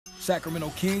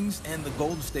Sacramento Kings and the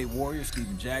Golden State Warriors.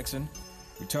 Steven Jackson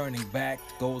returning back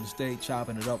to Golden State,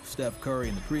 chopping it up with Steph Curry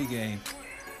in the pregame.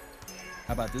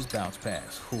 How about this bounce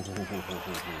pass?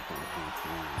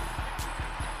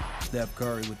 Steph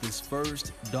Curry with his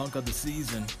first dunk of the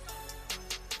season.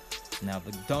 Now,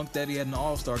 the dunk that he had in the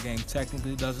All-Star game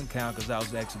technically doesn't count because that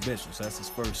was the exhibition, so that's his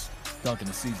first dunk in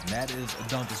the season. That is a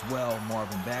dunk as well.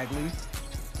 Marvin Bagley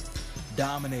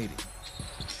dominating.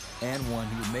 And one,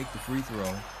 he would make the free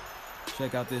throw.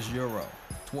 Check out this Euro.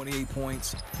 28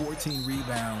 points, 14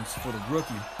 rebounds for the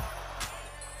rookie.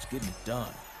 He's getting it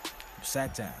done.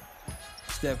 Sacktown.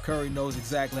 Steph Curry knows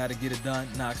exactly how to get it done.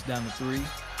 Knocks down the three.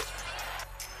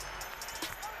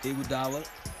 Iguodala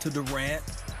to Durant.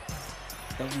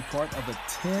 That will be part of a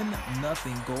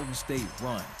 10-0 Golden State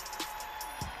run.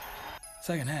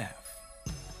 Second half.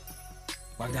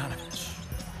 Bogdanovich.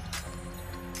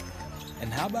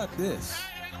 And how about this?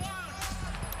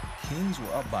 Kings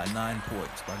were up by 9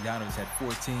 points. Bogdanovich had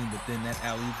 14, but then that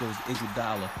alley-oop goes to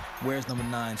Iguodala. Where's number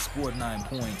 9? Scored 9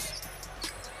 points.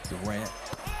 Durant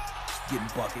getting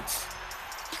buckets.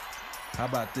 How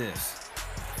about this?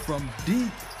 From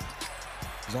deep.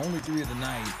 His only 3 of the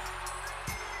night.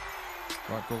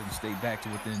 Brought Golden State back to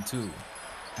within 2.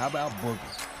 How about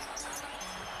Boogie?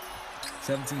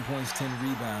 17 points, 10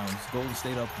 rebounds. Golden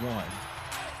State up 1.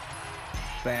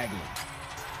 Bagley.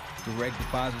 Direct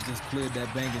deposit just cleared.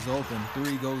 That bank is open.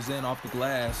 3 goes in off the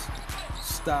glass.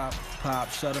 Stop,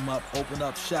 pop, shut him up, open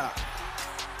up, shot.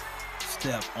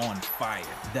 Steph on fire.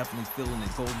 Definitely feeling it.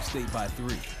 Golden State by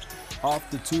 3. Off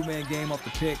the 2-man game, off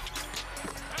the pick.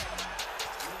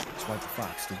 Swipe the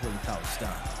Fox to Willie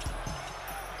Cauley-Stein.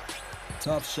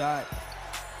 Tough shot,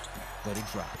 but it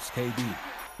drops. KD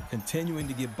continuing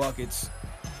to get buckets.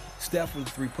 Steph with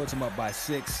 3 puts him up by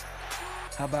 6.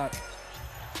 How about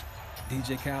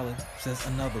DJ Khaled says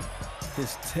another,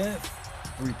 his 10th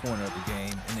three-pointer of the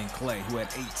game, and then Clay, who had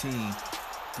 18,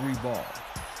 3-ball.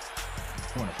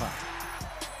 Corner pop.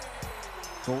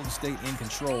 Golden State in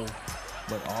control,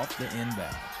 but off the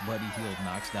inbounds. Buddy Hield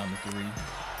knocks down the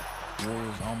 3.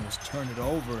 Warriors almost turn it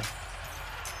over.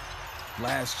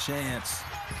 Last chance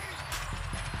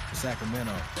for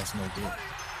Sacramento. That's no good.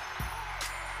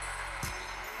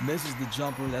 Misses the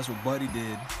jumper. That's what Buddy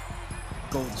did.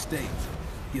 Golden State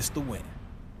gets the win.